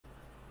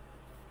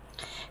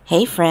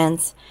Hey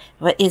friends,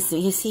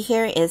 you see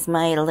here is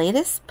my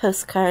latest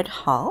postcard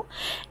haul,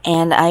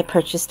 and I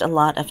purchased a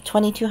lot of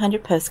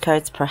 2,200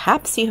 postcards.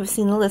 Perhaps you have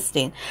seen the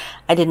listing.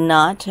 I did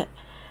not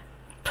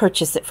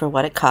purchase it for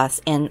what it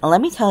costs, and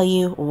let me tell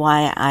you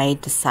why I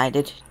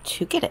decided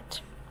to get it.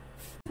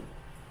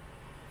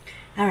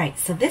 Alright,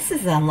 so this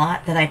is a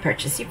lot that I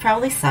purchased. You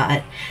probably saw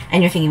it,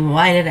 and you're thinking,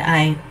 why did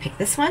I pick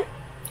this one?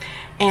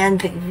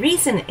 And the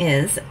reason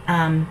is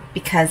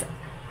because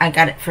I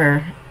got it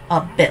for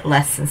a bit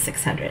less than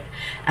 600.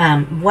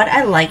 What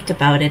I liked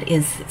about it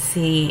is,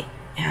 see,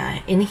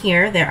 in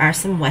here there are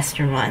some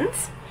Western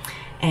ones,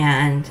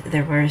 and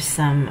there were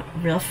some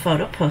real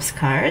photo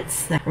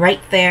postcards.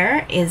 Right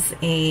there is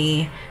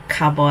a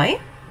cowboy,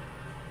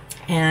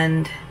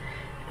 and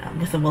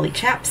with the woolly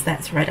chaps,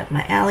 that's right up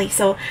my alley.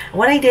 So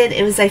what I did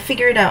is I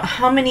figured out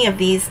how many of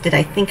these did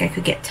I think I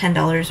could get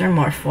 $10 or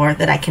more for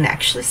that I can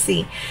actually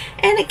see,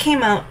 and it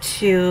came out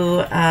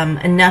to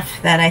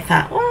enough that I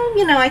thought, well,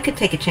 you know, I could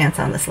take a chance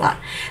on this lot.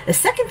 The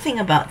second thing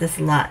about this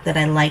lot that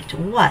I liked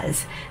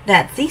was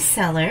that the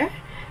seller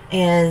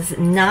is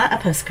not a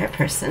postcard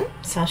person,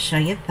 so I'll show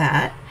you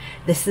that.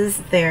 This is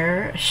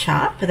their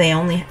shop. They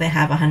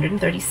have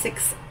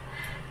 136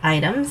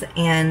 items,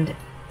 and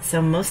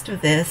so most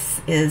of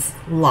this is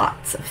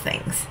lots of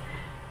things.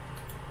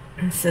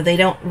 So they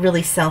don't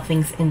really sell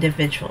things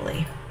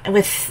individually.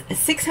 With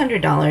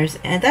 $600,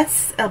 and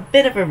that's a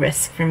bit of a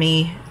risk for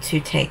me to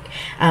take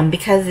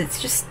because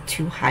it's just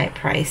too high a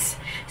price.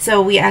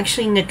 So we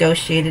actually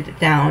negotiated it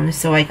down,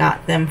 so I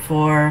got them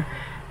for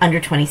under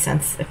 20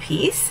 cents a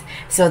piece.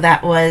 So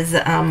that was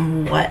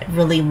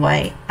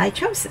why I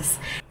chose this.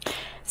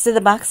 So the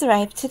box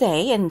arrived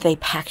today, and they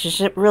packaged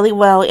it really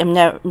well. I'm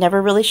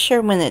never really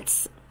sure when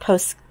it's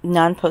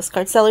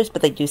non-postcard sellers,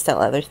 but they do sell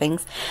other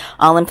things,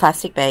 all in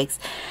plastic bags,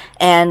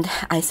 and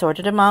I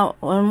sorted them out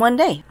in one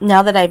day.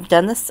 Now that I've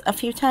done this a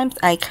few times,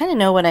 I kind of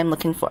know what I'm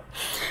looking for.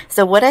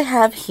 So what I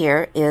have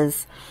here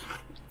is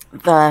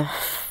the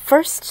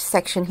first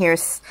section here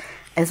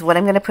is what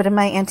I'm going to put in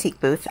my antique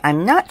booth.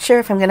 I'm not sure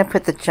if I'm going to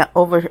put the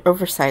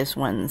oversized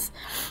ones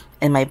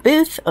in my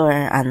booth or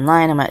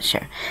online. I'm not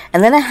sure.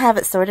 And then I have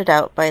it sorted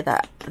out by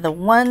the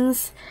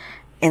ones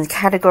in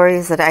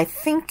categories that I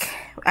think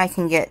I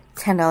can get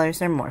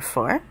 $10 or more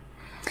for.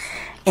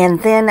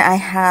 And then I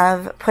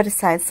have put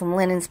aside some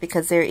linens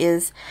because there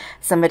is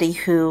somebody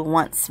who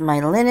wants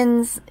my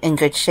linens in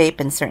good shape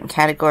in certain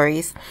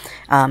categories,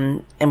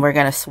 and we're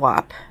going to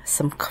swap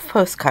some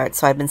postcards,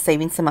 so I've been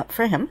saving some up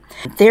for him.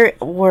 There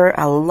were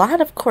a lot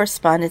of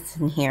correspondence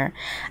in here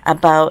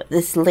about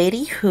this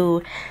lady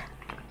who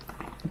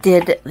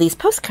did these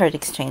postcard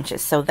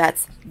exchanges. So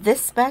that's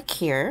this back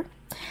here,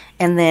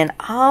 and then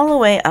all the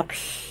way up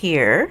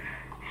here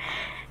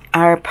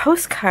are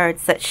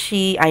postcards that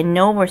I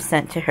know were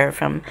sent to her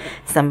from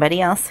somebody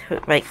else,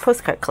 like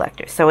postcard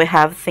collectors. So we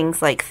have things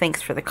like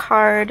thanks for the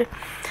card,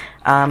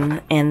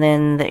 and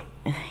then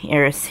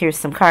here's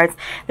some cards.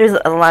 There's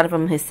a lot of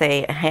them who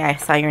say, hey, I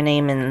saw your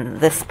name in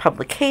this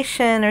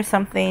publication or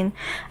something.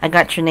 I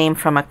got your name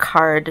from a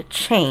card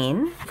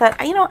chain.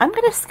 But, you know, I'm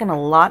just going to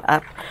lot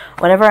up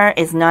whatever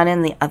is not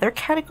in the other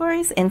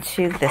categories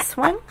into this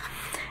one.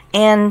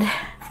 And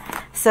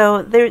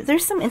so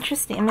there's some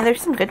interesting, I mean,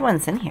 there's some good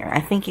ones in here.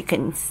 I think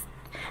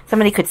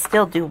somebody could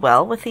still do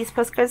well with these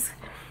postcards.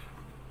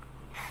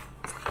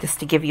 Just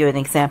to give you an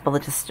example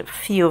of just a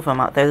few of them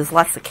out there. There's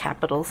lots of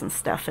capitals and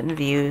stuff and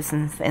views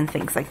and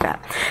things like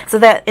that. So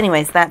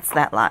anyways, that's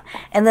that lot.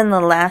 And then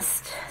the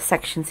last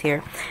sections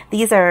here.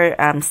 These are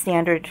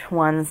standard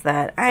ones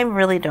that I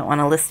really don't want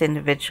to list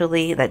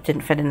individually that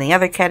didn't fit in the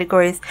other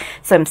categories.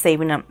 So I'm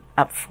saving them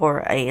up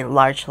for a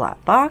large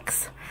lot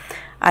box.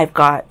 I've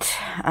got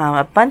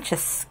a bunch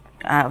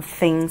of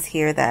things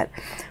here that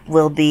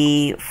will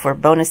be for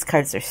bonus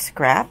cards or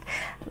scrap.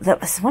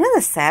 One of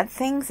the sad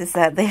things is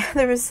that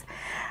there was,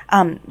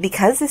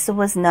 because this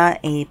was not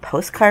a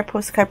postcard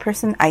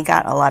person, I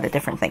got a lot of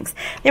different things.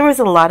 There was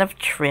a lot of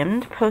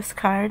trimmed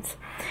postcards,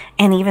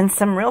 and even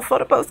some real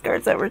photo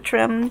postcards that were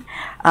trimmed.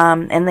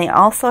 And they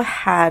also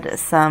had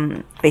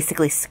some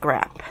basically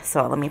scrap.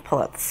 So let me pull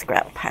out the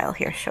scrap pile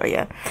here, show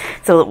you.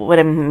 So what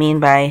I mean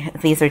by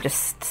these are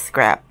just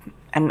scrap.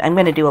 I'm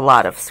going to do a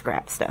lot of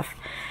scrap stuff.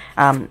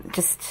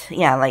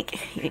 Yeah,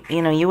 like,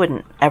 you know, you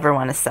wouldn't ever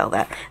want to sell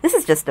that. This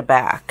is just a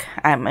back.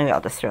 Maybe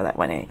I'll just throw that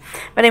one in.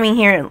 But I mean,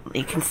 here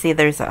you can see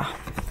there's a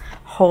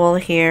hole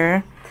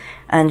here.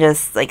 And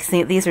just like,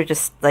 see, these are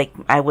just like,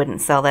 I wouldn't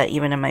sell that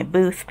even in my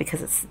booth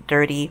because it's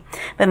dirty.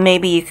 But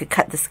maybe you could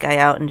cut this guy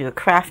out and do a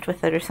craft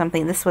with it or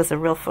something. This was a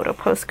real photo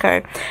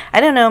postcard. I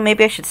don't know,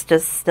 maybe I should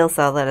just still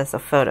sell that as a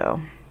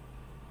photo.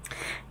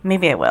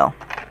 Maybe I will,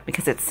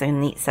 because it's a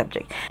neat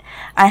subject.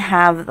 I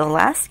have the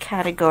last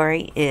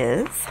category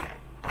is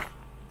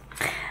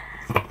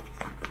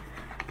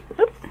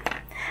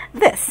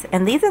this,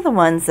 and these are the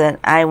ones that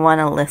I want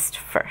to list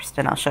first,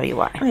 and I'll show you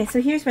why. Okay,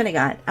 so here's what I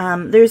got.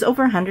 There's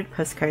over 100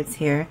 postcards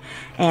here,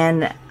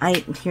 and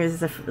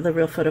here's the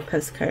real photo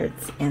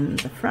postcards in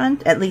the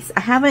front. At least I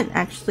haven't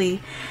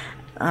actually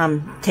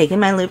taken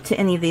my loop to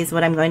any of these,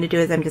 what I'm going to do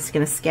is I'm just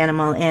going to scan them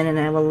all in, and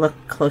I will look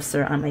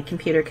closer on my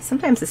computer, because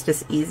sometimes it's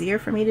just easier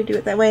for me to do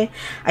it that way.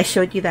 I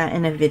showed you that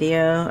in a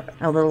video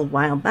a little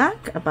while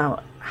back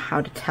about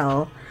how to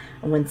tell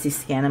once you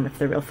scan them if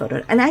they're real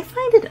photo. And I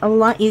find it a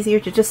lot easier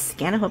to just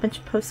scan a whole bunch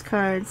of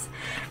postcards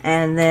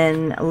and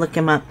then look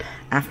them up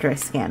after I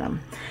scan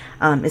them.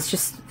 It's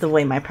just the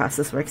way my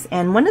process works.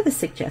 And one of the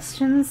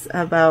suggestions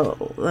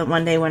about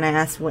one day when I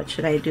asked what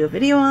should I do a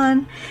video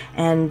on,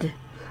 and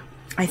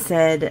I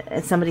said,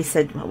 and somebody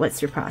said, well,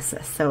 what's your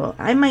process? So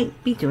I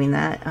might be doing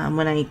that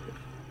when I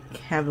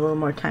have a little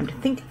more time to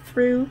think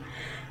through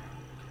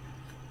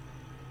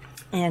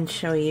and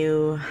show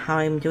you how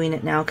I'm doing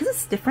it now, because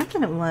it's different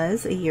than it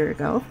was a year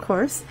ago, of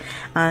course.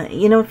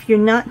 You know, if you're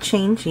not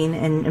changing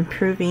and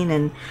improving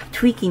and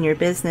tweaking your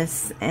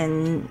business,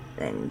 and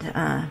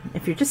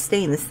if you're just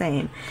staying the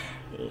same,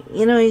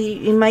 you know,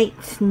 you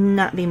might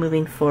not be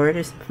moving forward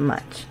as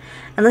much,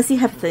 unless you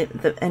have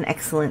an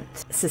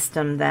excellent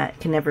system that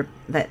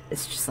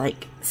is just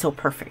like so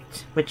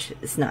perfect, which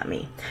is not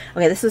me.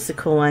 Okay, this was a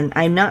cool one.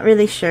 I'm not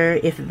really sure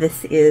if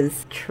this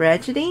is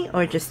tragedy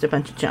or just a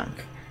bunch of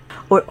junk.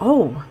 Or,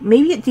 oh,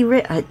 maybe it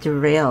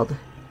derailed.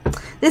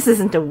 This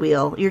isn't a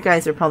wheel. You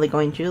guys are probably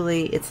going,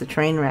 Julie, it's a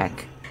train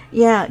wreck.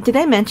 Yeah, did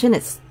I mention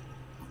it's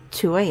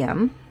 2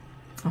 a.m.?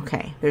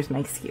 Okay, there's my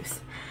excuse.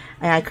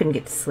 I couldn't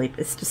get to sleep.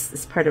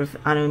 It's part of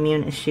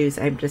autoimmune issues.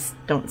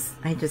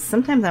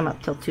 Sometimes I'm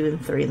up till 2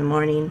 and 3 in the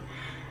morning,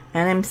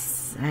 and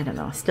I don't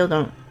know, still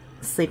don't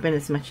sleep in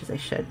as much as I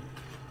should.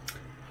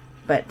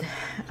 But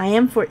I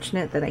am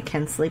fortunate that I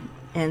can sleep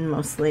in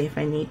mostly if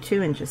I need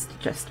to, and just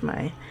adjust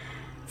my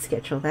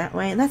schedule that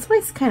way. And that's why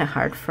it's kind of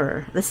hard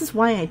this is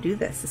why I do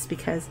this. It's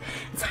because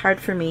it's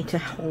hard for me to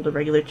hold a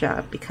regular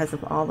job because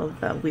of all of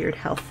the weird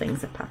health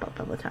things that pop up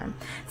all the time.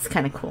 It's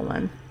kind of cool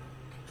one.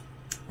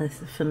 This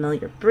is a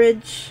familiar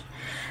bridge.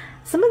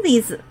 Some of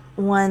these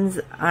ones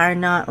are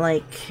not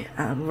like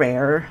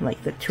rare,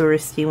 like the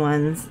touristy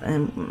ones,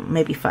 and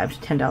maybe $5 to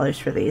 $10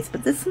 for these,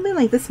 but something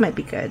like this might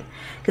be good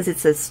because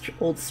it's an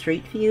old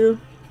street view.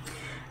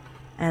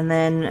 And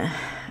then,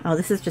 oh,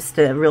 this is just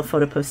a real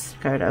photo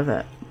postcard of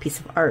a piece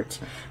of art,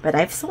 but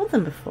I've sold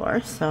them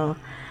before, so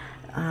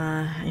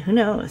who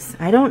knows?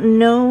 I don't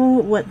know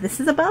what this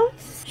is about.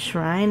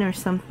 Shrine or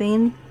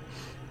something,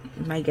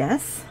 my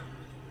guess.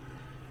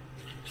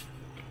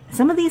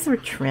 Some of these were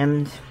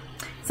trimmed,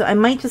 so I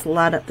might just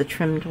lot up the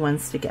trimmed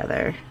ones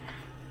together.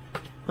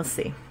 We'll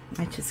see.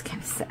 It's just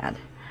kind of sad.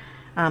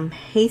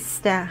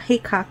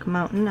 Haycock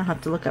Mountain. I'll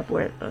have to look up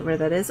where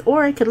that is,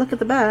 or I could look at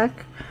the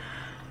back.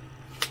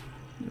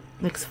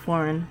 Looks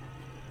foreign.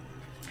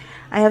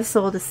 I have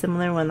sold a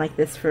similar one like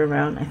this for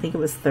around, I think it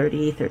was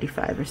 30,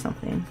 35 or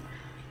something.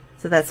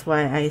 So that's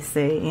why I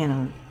say, you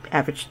know,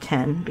 average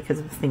 10 because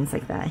of things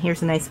like that.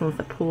 Here's a nice one with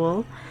a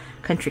pool,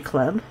 country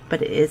club,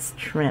 but it is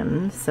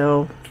trimmed.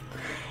 So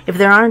if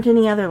there aren't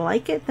any other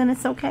like it, then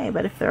it's okay.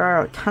 But if there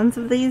are tons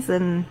of these,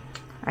 then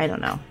I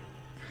don't know.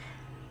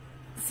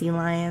 Sea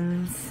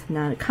lions,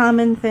 not a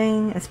common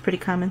thing. It's a pretty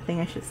common thing,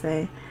 I should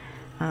say.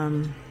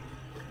 Some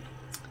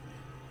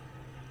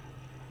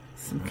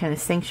kind of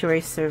sanctuary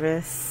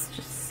service.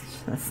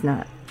 That's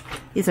not,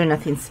 these are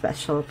nothing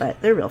special, but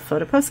they're real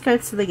photo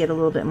postcards, so they get a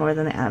little bit more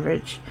than the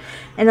average.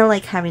 And I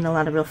like having a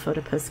lot of real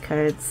photo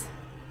postcards.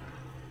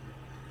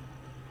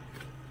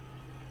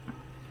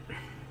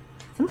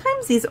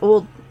 Sometimes these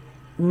old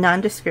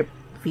nondescript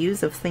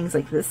views of things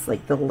like this,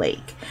 like the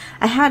lake.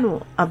 I had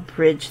a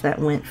bridge that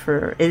went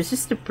for, it was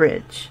just a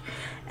bridge,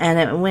 and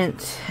it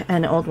went,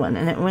 an old one,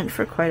 and it went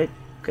for quite a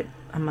good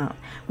amount.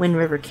 Wind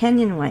River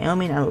Canyon,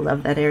 Wyoming, I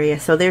love that area.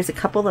 So there's a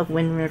couple of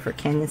Wind River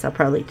Canyons. I'll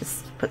probably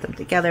just put them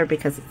together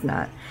because it's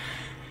not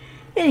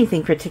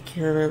anything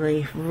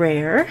particularly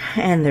rare.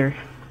 And they're,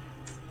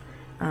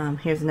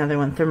 here's another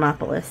one,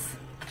 Thermopolis.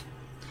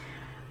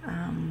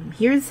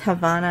 Here's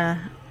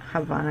Havana,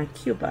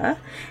 Cuba.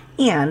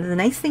 And the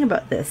nice thing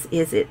about this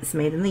is it's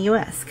made in the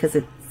US because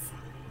it's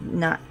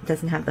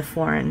doesn't have the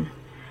foreign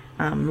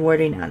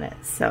wording on it.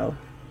 So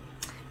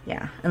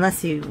yeah,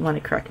 unless you want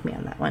to correct me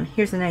on that one.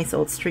 Here's a nice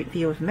old street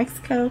view of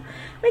Mexico.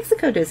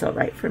 Mexico does all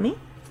right for me.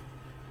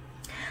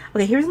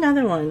 Okay, here's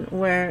another one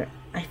where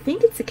I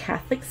think it's a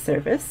Catholic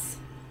service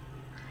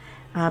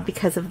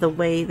because of the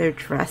way they're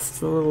dressed,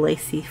 the little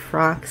lacy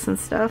frocks and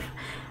stuff.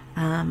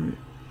 And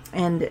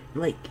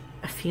like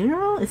a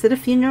funeral? Is it a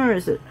funeral or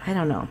is it? I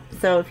don't know.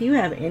 So if you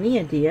have any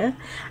idea,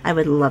 I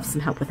would love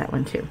some help with that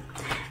one too.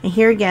 And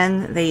here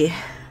again, they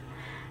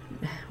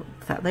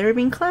thought they were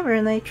being clever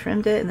and they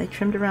trimmed it, and they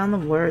trimmed around the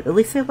word. At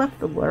least they left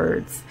the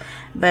words.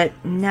 But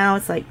now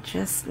it's like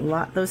just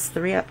lot those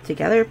three up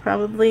together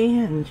probably,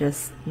 and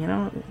just, you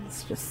know,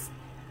 it's just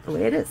the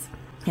way it is.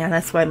 Yeah,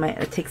 that's why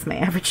it takes my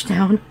average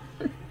down.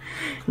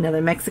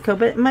 Another Mexico,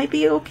 but it might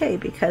be okay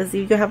because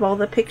you have all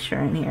the picture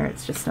in here.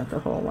 It's just not the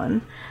whole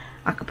one.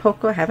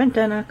 Acapulco, I haven't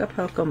done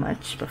Acapulco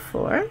much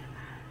before.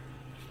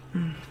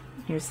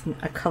 Here's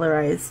a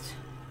colorized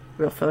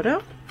real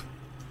photo.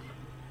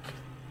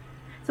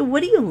 So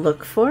what do you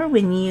look for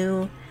when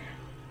you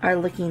are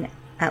looking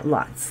at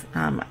lots.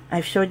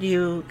 I've showed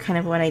you kind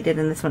of what I did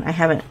in this one. I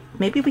haven't.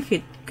 Maybe we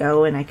could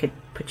go and I could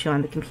put you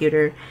on the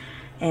computer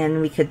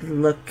and we could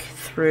look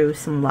through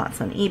some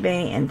lots on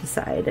eBay and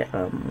decide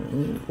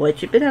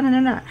what you bid on it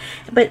or not.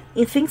 But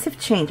things have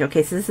changed.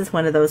 Okay, so this is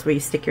one of those where you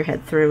stick your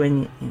head through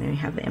and you know, you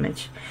have the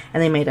image.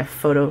 And they made a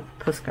photo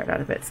postcard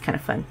out of it. It's kind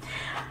of fun.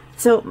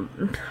 So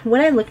what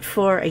I looked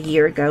for a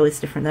year ago is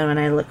different than what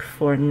I look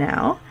for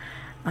now.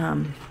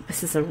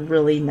 This is a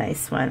really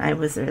nice one. I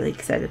was really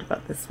excited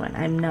about this one.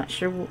 I'm not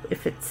sure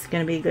if it's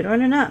going to be a good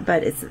one or not,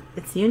 but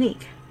it's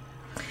unique.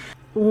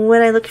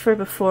 What I looked for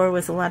before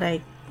was a lot.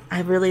 I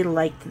really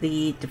liked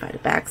the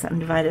divided backs,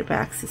 undivided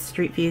backs, the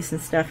street views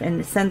and stuff.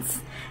 And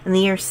since in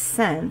the years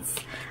since,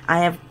 I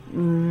have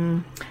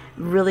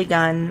really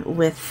gone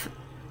with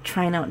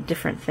trying out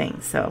different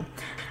things. So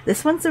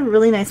this one's a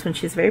really nice one.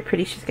 She's very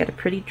pretty. She's got a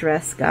pretty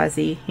dress,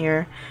 gauzy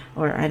here,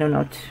 or I don't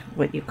know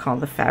what you call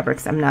the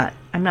fabrics. I'm not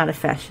a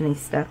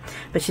fashionista,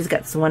 but she's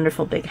got this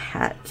wonderful big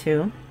hat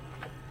too.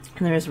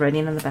 And there's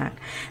writing on the back.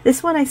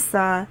 This one I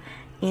saw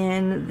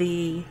in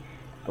the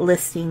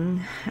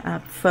listing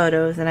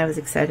photos, and I was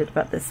excited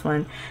about this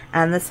one.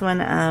 And this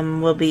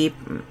one will be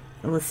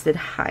listed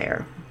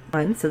higher.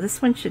 So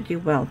this one should do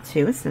well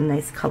too. It's a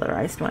nice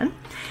colorized one.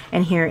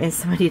 And here is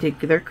somebody did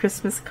their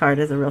Christmas card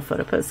as a real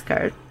photo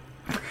postcard.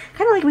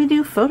 Kind of like we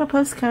do photo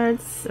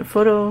postcards,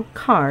 photo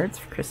cards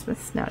for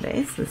Christmas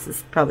nowadays. This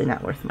is probably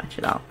not worth much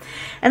at all.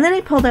 And then I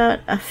pulled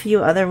out a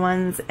few other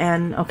ones,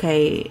 and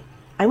okay,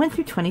 I went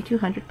through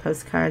 2,200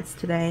 postcards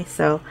today,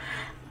 so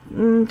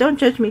don't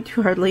judge me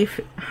too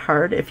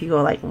hard if you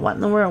go like, what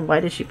in the world, why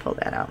did she pull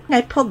that out?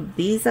 I pulled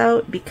these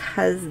out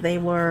because they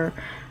were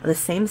the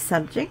same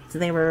subject.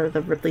 They were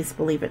the Ripley's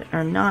Believe It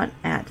or Not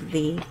at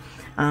the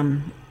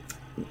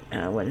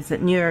what is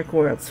it, New York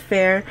World's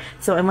Fair.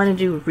 So I want to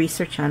do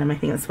research on them. I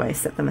think that's why I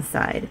set them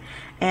aside.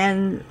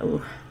 And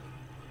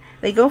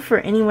they go for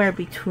anywhere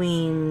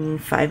between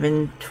 5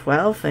 and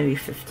 12, maybe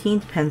 15,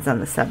 depends on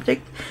the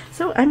subject.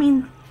 So I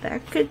mean,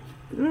 that could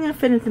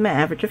fit into my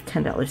average of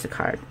 $10 a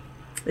card.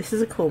 This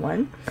is a cool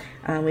one.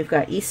 We've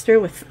got Easter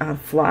with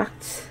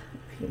flocked.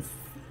 You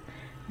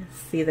can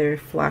see their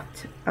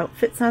flocked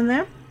outfits on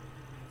there.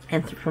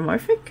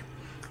 Anthropomorphic.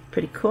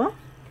 Pretty cool.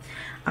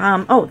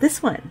 Oh,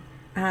 this one.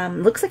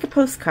 Looks like a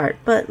postcard,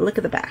 but look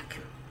at the back.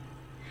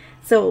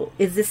 So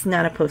is this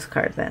not a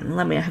postcard then?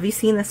 Let me know. Have you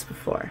seen this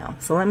before? No.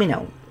 So let me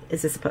know.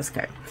 Is this a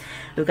postcard?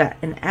 We've got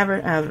an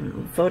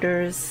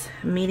voters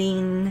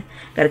meeting.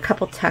 Got a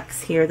couple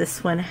texts here.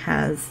 This one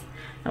has...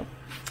 Oh,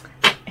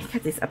 I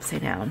got these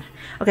upside down.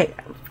 Okay,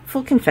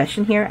 full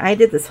confession here. I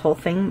did this whole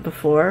thing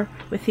before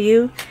with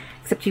you,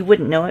 except you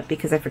wouldn't know it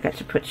because I forgot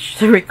to push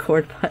the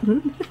record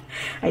button.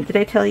 Did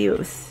I tell you it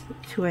was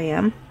 2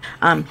 a.m.?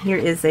 Here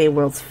is a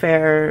World's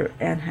Fair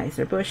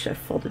Anheuser-Busch, a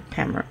folded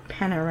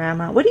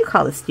panorama. What do you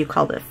call this? Do you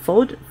call it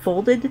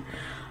folding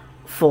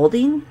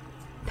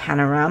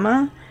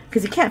panorama?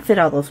 Because you can't fit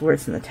all those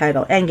words in the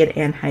title and get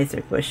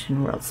Anheuser-Busch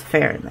and World's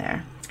Fair in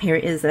there. Here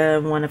is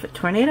one of a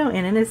tornado,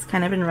 and it is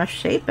kind of in rough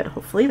shape, but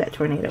hopefully that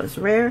tornado is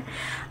rare.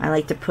 I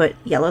like to put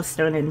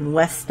Yellowstone and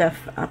West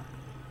stuff up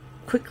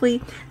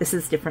quickly. This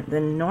is different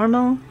than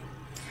normal.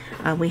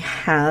 We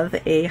have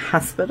a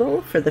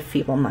hospital for the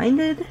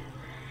feeble-minded.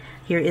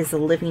 Here is a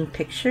living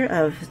picture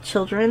of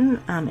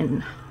children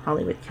in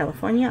Hollywood,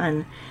 California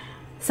on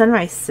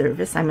sunrise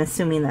service. I'm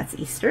assuming that's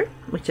Easter,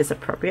 which is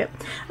appropriate.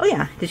 Oh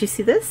yeah, did you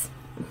see this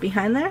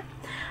behind there?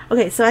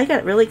 Okay, so I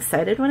got really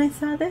excited when I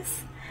saw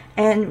this.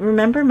 And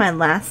remember my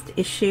last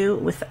issue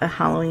with a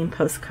Halloween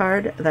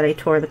postcard that I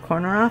tore the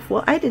corner off?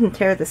 Well, I didn't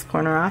tear this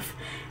corner off.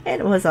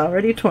 It was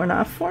already torn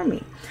off for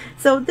me.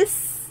 So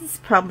this is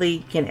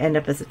probably going to end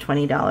up as a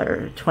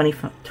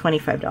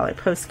 $25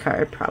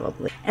 postcard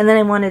probably. And then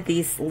I wanted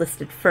these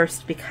listed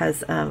first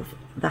because of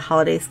the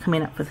holidays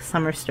coming up with the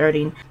summer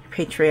starting.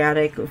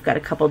 Patriotic. We've got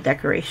a couple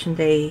Decoration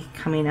Day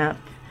coming up.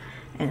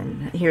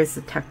 And here's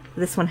the tuck.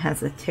 This one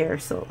has a tear,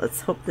 so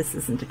let's hope this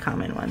isn't a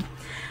common one.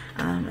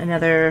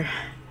 Another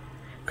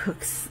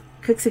Cook's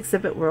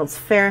Exhibit World's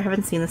Fair. I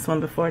haven't seen this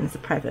one before, and it's a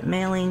private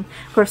mailing.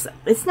 Of course,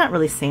 it's not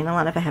really saying a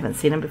lot if I haven't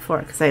seen them before,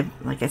 because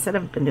like I said,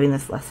 I've been doing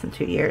this less than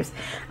 2 years.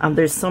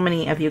 There's so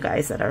many of you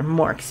guys that are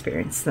more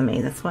experienced than me.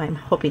 That's why I'm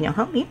hoping you'll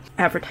help me.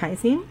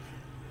 Advertising.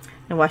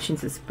 And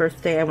Washington's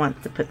birthday. I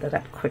want to put that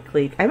up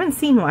quickly. I haven't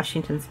seen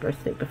Washington's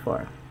birthday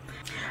before.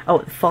 Oh,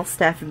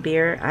 Falstaff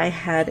beer. I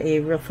had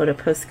a real photo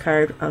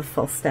postcard of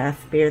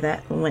Falstaff beer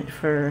that went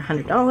for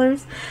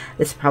 $100.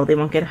 This probably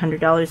won't get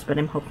 $100, but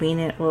I'm hoping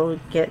it will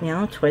get,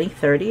 20,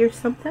 30 or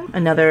something.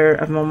 Another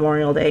of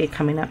Memorial Day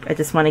coming up. I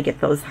just want to get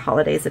those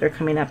holidays that are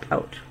coming up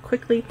out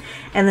quickly.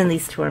 And then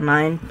these two are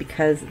mine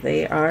because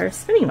they are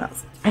spinning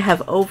wheels. I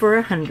have over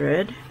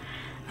 100.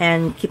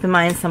 And keep in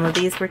mind, some of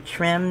these were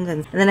trimmed.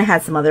 And then I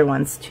had some other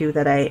ones too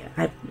that I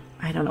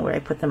don't know where I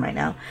put them right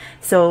now.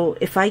 So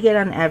if I get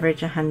on average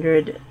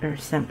 $100 or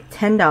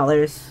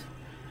 $10,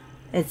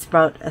 it's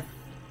about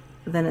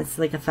then it's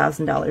like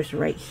 $1,000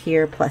 right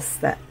here, plus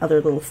that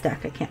other little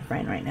stack I can't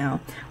find right now,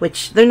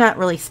 which they're not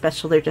really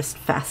special, they're just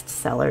fast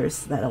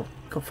sellers that'll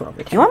go for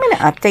over 10. You want me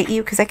to update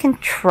you? Because I can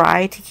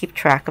try to keep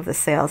track of the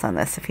sales on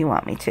this if you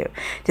want me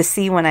to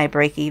see when I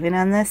break even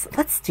on this.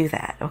 Let's do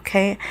that,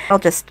 okay? I'll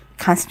just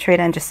concentrate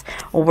on just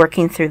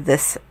working through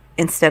this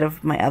instead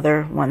of my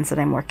other ones that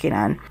I'm working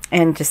on,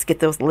 and just get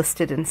those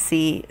listed and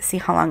see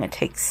how long it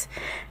takes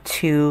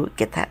to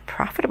get that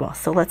profitable.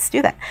 So let's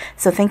do that.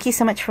 So thank you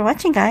so much for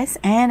watching, guys,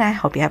 and I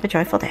hope you have a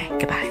joyful day.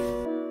 Goodbye.